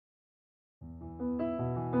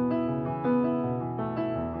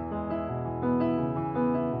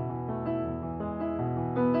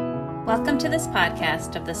Welcome to this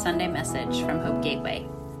podcast of the Sunday message from Hope Gateway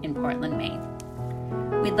in Portland, Maine.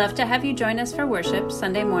 We'd love to have you join us for worship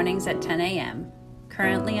Sunday mornings at 10 a.m.,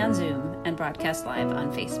 currently on Zoom and broadcast live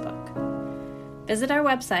on Facebook. Visit our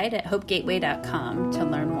website at hopegateway.com to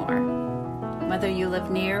learn more. Whether you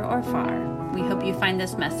live near or far, we hope you find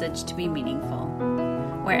this message to be meaningful.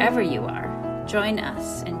 Wherever you are, join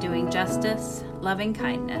us in doing justice, loving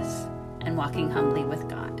kindness, and walking humbly with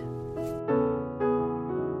God.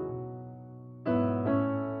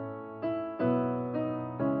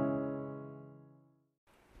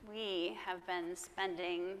 We have been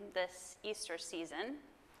spending this Easter season,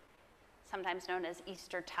 sometimes known as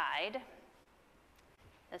Eastertide,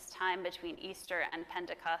 this time between Easter and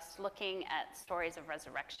Pentecost, looking at stories of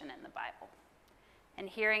resurrection in the Bible and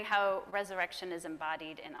hearing how resurrection is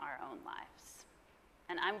embodied in our own lives.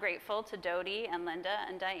 And I'm grateful to Dodie and Linda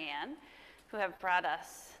and Diane, who have brought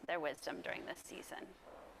us their wisdom during this season.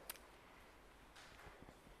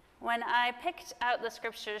 When I picked out the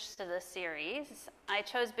scriptures to this series, I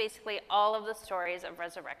chose basically all of the stories of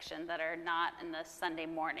resurrection that are not in the Sunday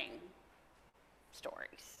morning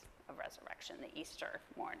stories of resurrection, the Easter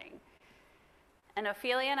morning. And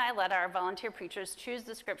Ophelia and I let our volunteer preachers choose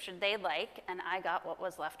the scripture they like, and I got what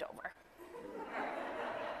was left over.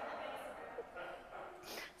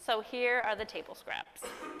 So here are the table scraps.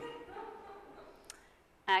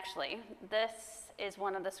 Actually, this is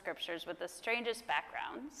one of the scriptures with the strangest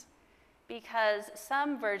backgrounds, because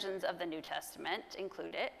some versions of the New Testament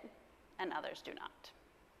include it and others do not.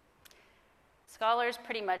 Scholars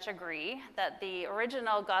pretty much agree that the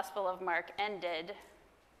original Gospel of Mark ended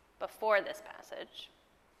before this passage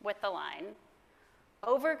with the line,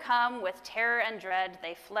 "Overcome with terror and dread,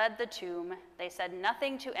 they fled the tomb. They said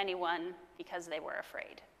nothing to anyone because they were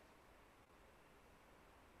afraid."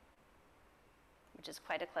 Which is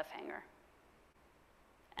quite a cliffhanger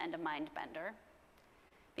and a mind bender.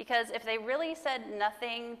 Because if they really said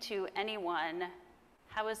nothing to anyone,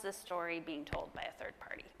 how is this story being told by a third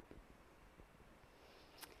party?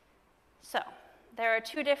 So, there are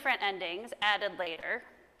two different endings added later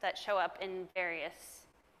that show up in various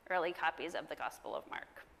early copies of the Gospel of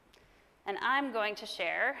Mark. And I'm going to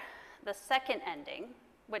share the second ending,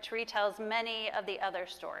 which retells many of the other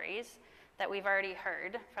stories that we've already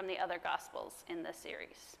heard from the other Gospels in this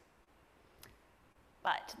series.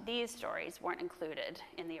 But these stories weren't included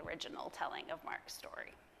in the original telling of Mark's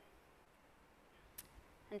story.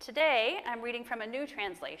 And today, I'm reading from a new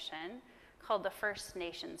translation called the First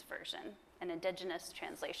Nations Version, an indigenous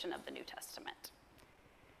translation of the New Testament.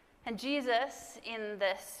 And Jesus, in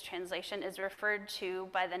this translation, is referred to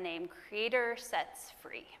by the name Creator Sets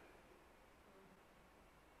Free.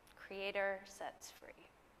 Creator Sets Free.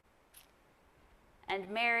 And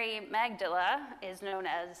Mary Magdala is known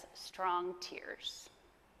as Strong Tears.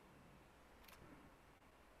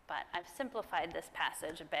 But I've simplified this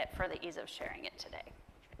passage a bit for the ease of sharing it today.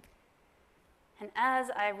 And as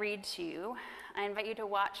I read to you, I invite you to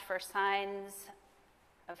watch for signs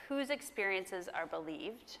of whose experiences are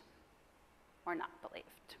believed or not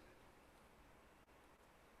believed.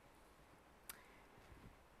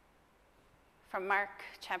 From Mark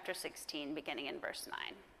chapter 16, beginning in verse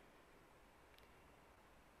 9.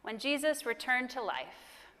 When Jesus returned to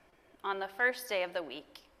life on the first day of the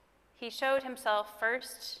week, he showed himself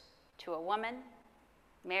first to a woman,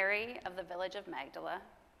 Mary of the village of Magdala,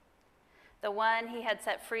 the one he had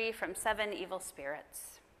set free from 7 evil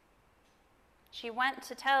spirits. She went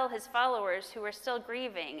to tell his followers who were still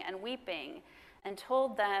grieving and weeping, and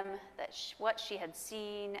told them that what she had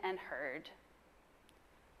seen and heard.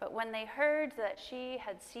 But when they heard that she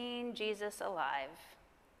had seen Jesus alive,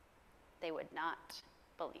 they would not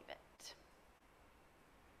believe it.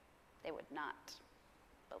 They would not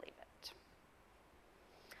believe it.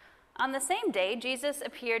 On the same day, Jesus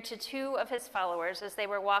appeared to 2 of his followers as they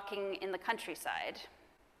were walking in the countryside,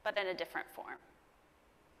 but in a different form.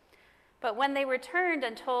 But when they returned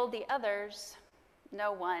and told the others,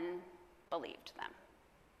 no one believed them.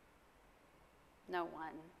 No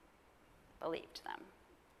one believed them.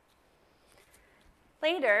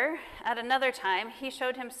 Later, at another time, he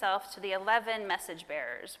showed himself to the 11 message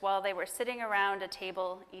bearers while they were sitting around a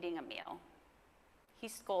table eating a meal. He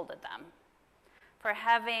scolded them for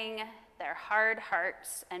having their hard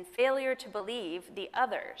hearts and failure to believe the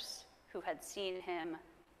others who had seen him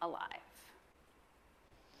alive.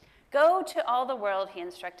 "Go to all the world," he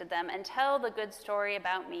instructed them, "and tell the good story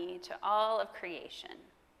about me to all of creation.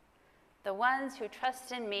 The ones who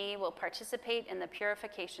trust in me will participate in the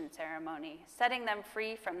purification ceremony, setting them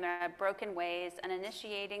free from their broken ways and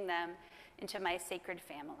initiating them into my sacred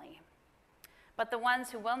family. But the ones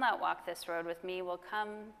who will not walk this road with me will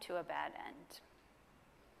come to a bad end.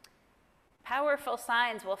 Powerful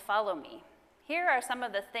signs will follow me. Here are some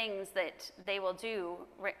of the things that they will do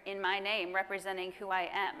in my name, representing who I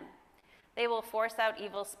am. They will force out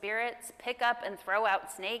evil spirits, pick up and throw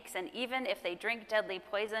out snakes, and even if they drink deadly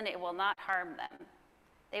poison, it will not harm them.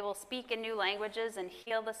 They will speak in new languages and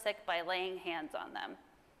heal the sick by laying hands on them.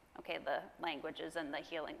 Okay, the languages and the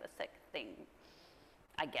healing the sick thing,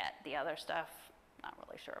 I get. The other stuff, not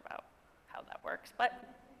really sure about how that works, but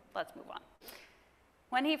let's move on.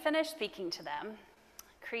 When he finished speaking to them,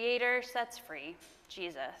 Creator sets free,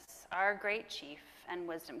 Jesus, our great chief and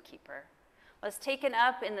wisdom keeper, was taken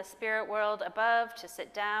up in the spirit world above to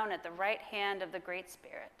sit down at the right hand of the great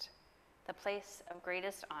Spirit, the place of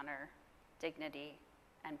greatest honor, dignity,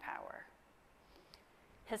 and power.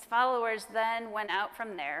 His followers then went out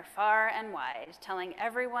from there far and wide, telling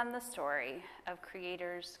everyone the story of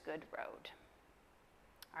Creator's good road.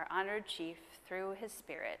 Our honored chief, through his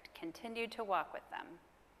Spirit, continued to walk with them,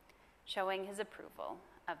 showing his approval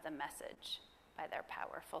of the message by their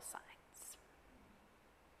powerful signs.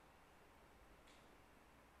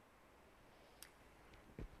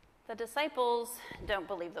 The disciples don't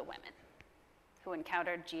believe the women who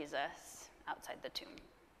encountered Jesus outside the tomb.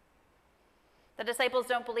 The disciples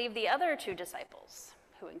don't believe the other two disciples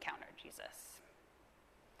who encountered Jesus.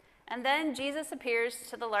 And then Jesus appears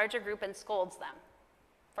to the larger group and scolds them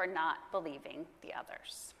for not believing the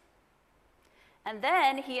others. And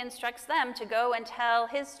then he instructs them to go and tell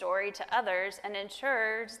his story to others and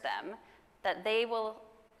ensures them that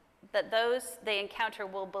those they encounter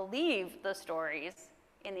will believe the stories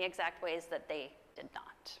in the exact ways that they did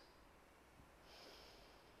not.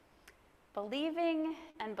 Believing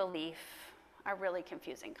and belief are really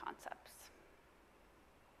confusing concepts,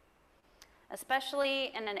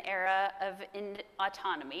 especially in an era of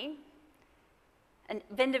autonomy,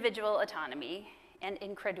 of individual autonomy and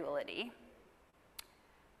incredulity.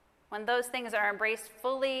 When those things are embraced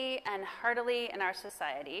fully and heartily in our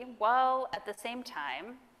society, while at the same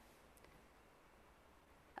time,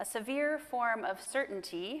 a severe form of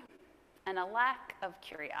certainty and a lack of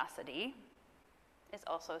curiosity is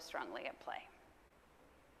also strongly at play.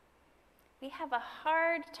 We have a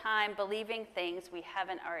hard time believing things we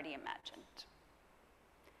haven't already imagined.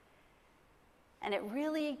 And it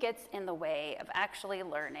really gets in the way of actually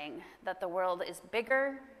learning that the world is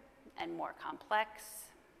bigger and more complex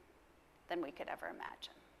than we could ever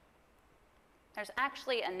imagine. There's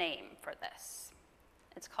actually a name for this.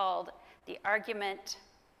 It's called the argument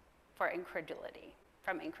for incredulity,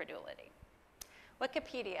 from incredulity.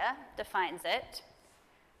 Wikipedia defines it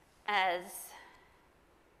as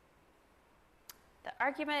the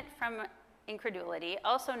argument from incredulity,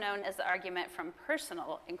 also known as the argument from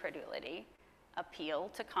personal incredulity, appeal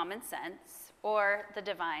to common sense, or the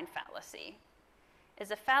divine fallacy,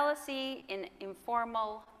 is a fallacy in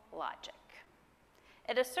informal logic.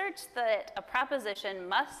 It asserts that a proposition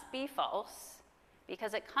must be false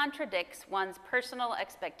because it contradicts one's personal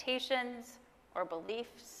expectations or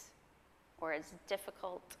beliefs, or is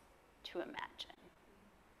difficult to imagine.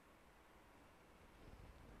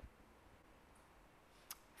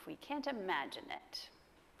 If we can't imagine it,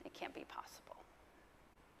 it can't be possible.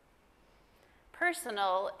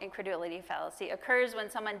 Personal incredulity fallacy occurs when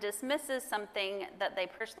someone dismisses something that they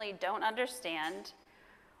personally don't understand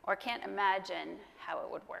or can't imagine how it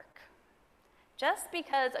would work. Just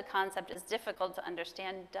because a concept is difficult to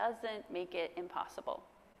understand doesn't make it impossible,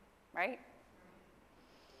 right?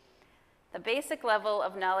 The basic level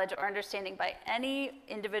of knowledge or understanding by any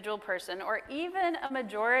individual person, or even a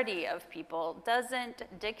majority of people, doesn't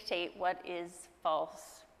dictate what is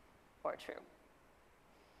false or true.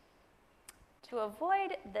 To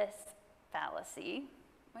avoid this fallacy,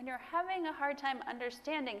 when you're having a hard time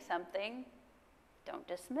understanding something, don't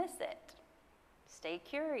dismiss it. Stay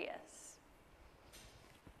curious,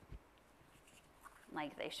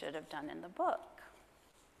 like they should have done in the book,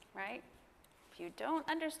 right? If you don't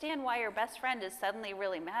understand why your best friend is suddenly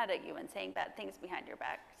really mad at you and saying bad things behind your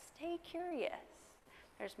back, stay curious.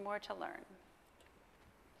 There's more to learn.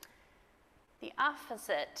 The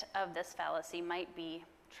opposite of this fallacy might be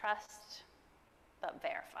trust but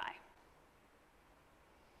verify.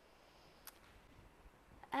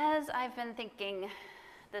 As I've been thinking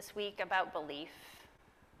this week about belief,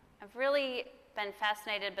 I've really been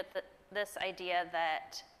fascinated with this idea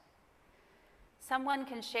that someone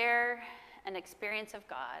can share an experience of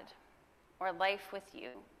God or life with you,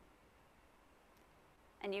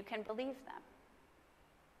 and you can believe them.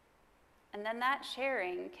 And then that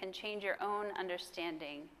sharing can change your own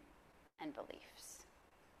understanding and beliefs.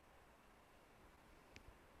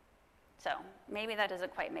 So maybe that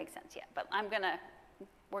doesn't quite make sense yet, but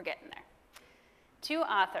we're getting there. Two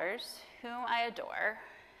authors whom I adore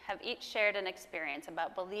have each shared an experience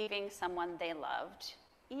about believing someone they loved,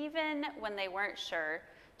 even when they weren't sure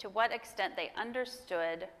to what extent they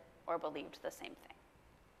understood or believed the same thing.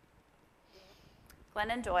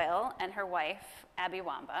 Glennon Doyle and her wife, Abby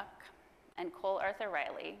Wambach, and Cole Arthur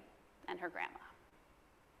Riley and her grandma.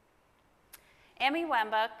 Abby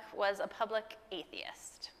Wambach was a public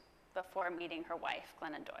atheist before meeting her wife,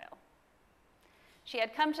 Glennon Doyle. She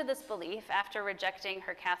had come to this belief after rejecting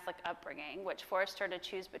her Catholic upbringing, which forced her to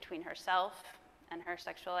choose between herself and her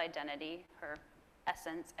sexual identity, her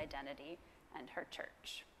essence identity, and her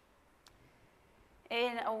church.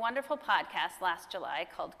 In a wonderful podcast last July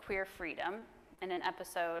called Queer Freedom, in an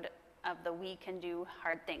episode of the We Can Do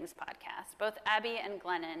Hard Things podcast, both Abby and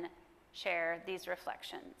Glennon share these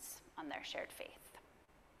reflections on their shared faith.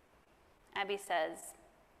 Abby says,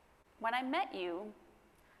 "When I met you,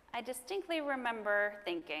 I distinctly remember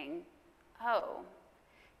thinking, oh,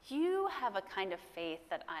 you have a kind of faith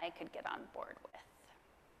that I could get on board with."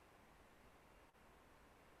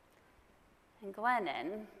 And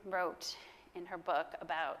Glennon wrote in her book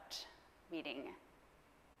about meeting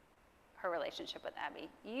her relationship with Abby,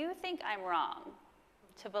 "You think I'm wrong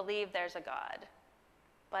to believe there's a God,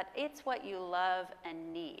 but it's what you love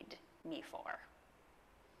and need me for.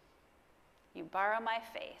 You borrow my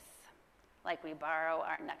faith like we borrow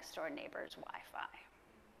our next door neighbor's Wi-Fi."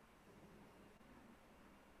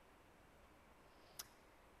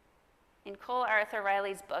 In Cole Arthur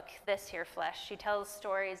Riley's book, This Here Flesh, she tells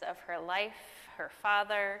stories of her life, her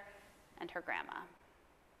father, and her grandma.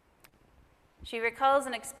 She recalls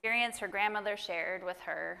an experience her grandmother shared with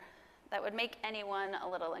her that would make anyone a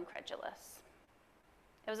little incredulous.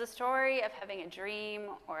 It was a story of having a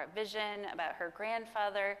dream or a vision about her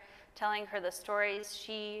grandfather telling her the stories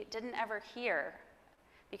she didn't ever hear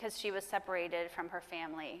because she was separated from her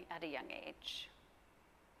family at a young age.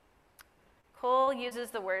 Cole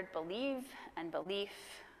uses the word believe and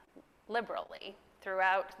belief liberally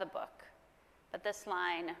throughout the book, but this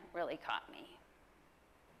line really caught me.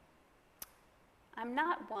 "I'm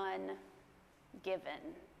not one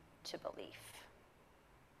given to belief,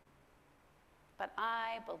 but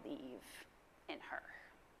I believe in her.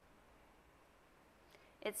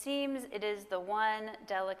 It seems it is the one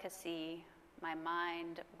delicacy my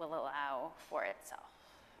mind will allow for itself."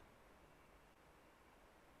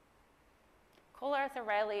 Cole Arthur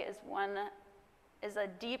Riley is a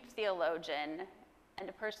deep theologian and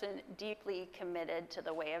a person deeply committed to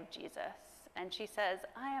the way of Jesus. And she says,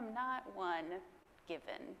 "I am not one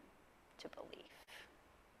given to belief,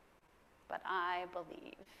 but I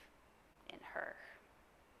believe in her."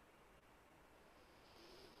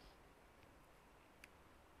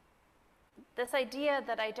 This idea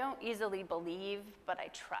that I don't easily believe, but I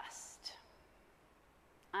trust,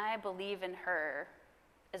 I believe in her,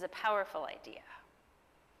 is a powerful idea.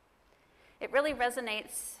 It really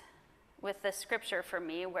resonates with the scripture for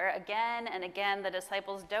me, where again and again the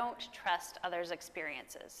disciples don't trust others'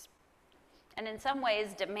 experiences, and in some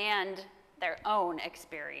ways demand their own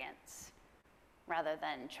experience rather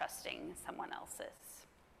than trusting someone else's.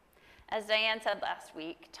 As Diane said last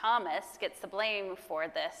week, Thomas gets the blame for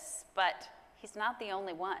this, but he's not the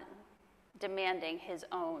only one demanding his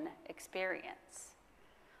own experience.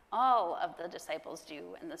 All of the disciples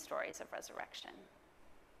do in the stories of resurrection.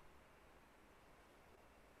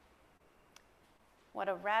 What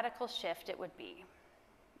a radical shift it would be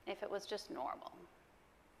if it was just normal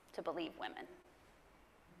to believe women.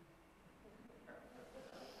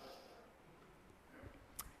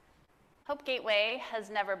 Hope Gateway has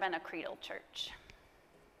never been a creedal church,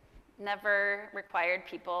 never required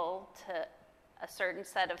people to a certain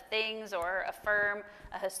set of things or affirm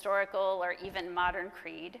a historical or even modern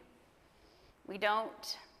creed. We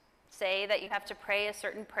don't say that you have to pray a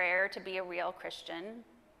certain prayer to be a real Christian.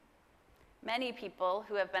 Many people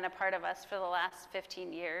who have been a part of us for the last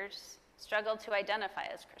 15 years struggle to identify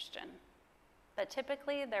as Christian, but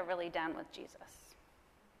typically they're really down with Jesus.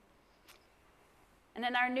 And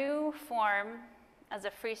in our new form as a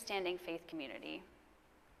freestanding faith community,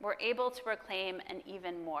 we're able to proclaim an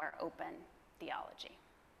even more open theology.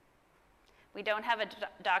 We don't have a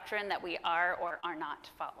doctrine that we are or are not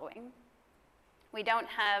following. We don't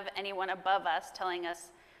have anyone above us telling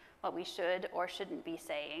us what we should or shouldn't be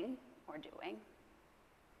saying or doing.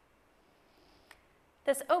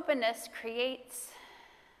 The openness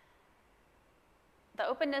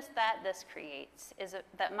that this creates is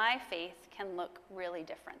that my faith can look really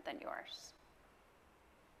different than yours.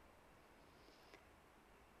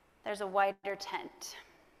 There's a wider tent,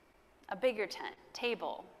 a bigger tent,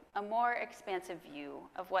 table, a more expansive view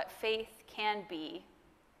of what faith can be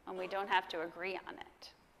when we don't have to agree on it.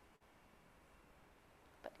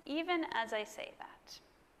 But even as I say that,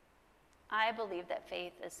 I believe that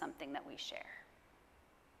faith is something that we share.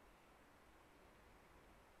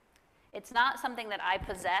 It's not something that I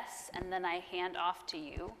possess and then I hand off to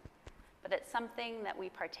you, but it's something that we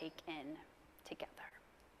partake in together.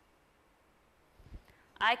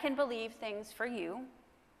 I can believe things for you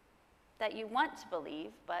that you want to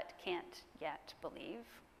believe but can't yet believe.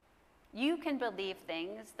 You can believe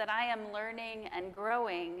things that I am learning and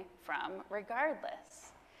growing from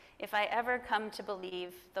regardless, if I ever come to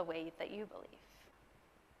believe the way that you believe.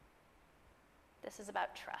 This is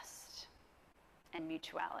about trust and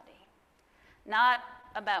mutuality, not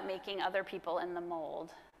about making other people in the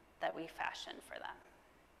mold that we fashion for them.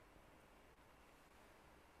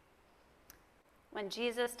 When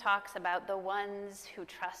Jesus talks about the ones who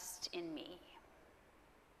trust in me,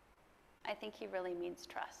 I think he really means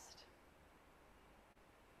trust.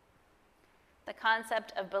 The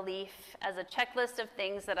concept of belief as a checklist of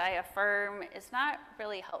things that I affirm is not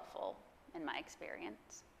really helpful in my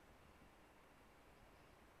experience.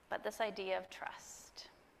 But this idea of trust,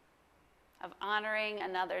 of honoring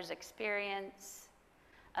another's experience,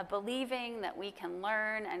 of believing that we can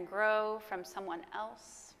learn and grow from someone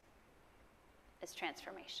else, is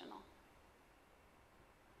transformational.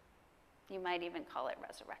 You might even call it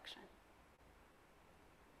resurrection.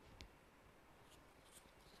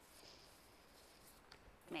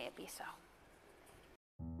 May it be so.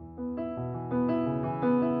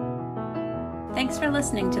 Thanks for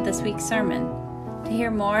listening to this week's sermon. To hear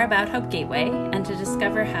more about Hope Gateway and to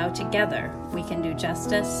discover how together we can do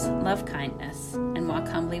justice, love kindness, and walk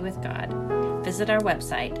humbly with God, visit our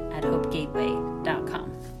website at hopegateway.com.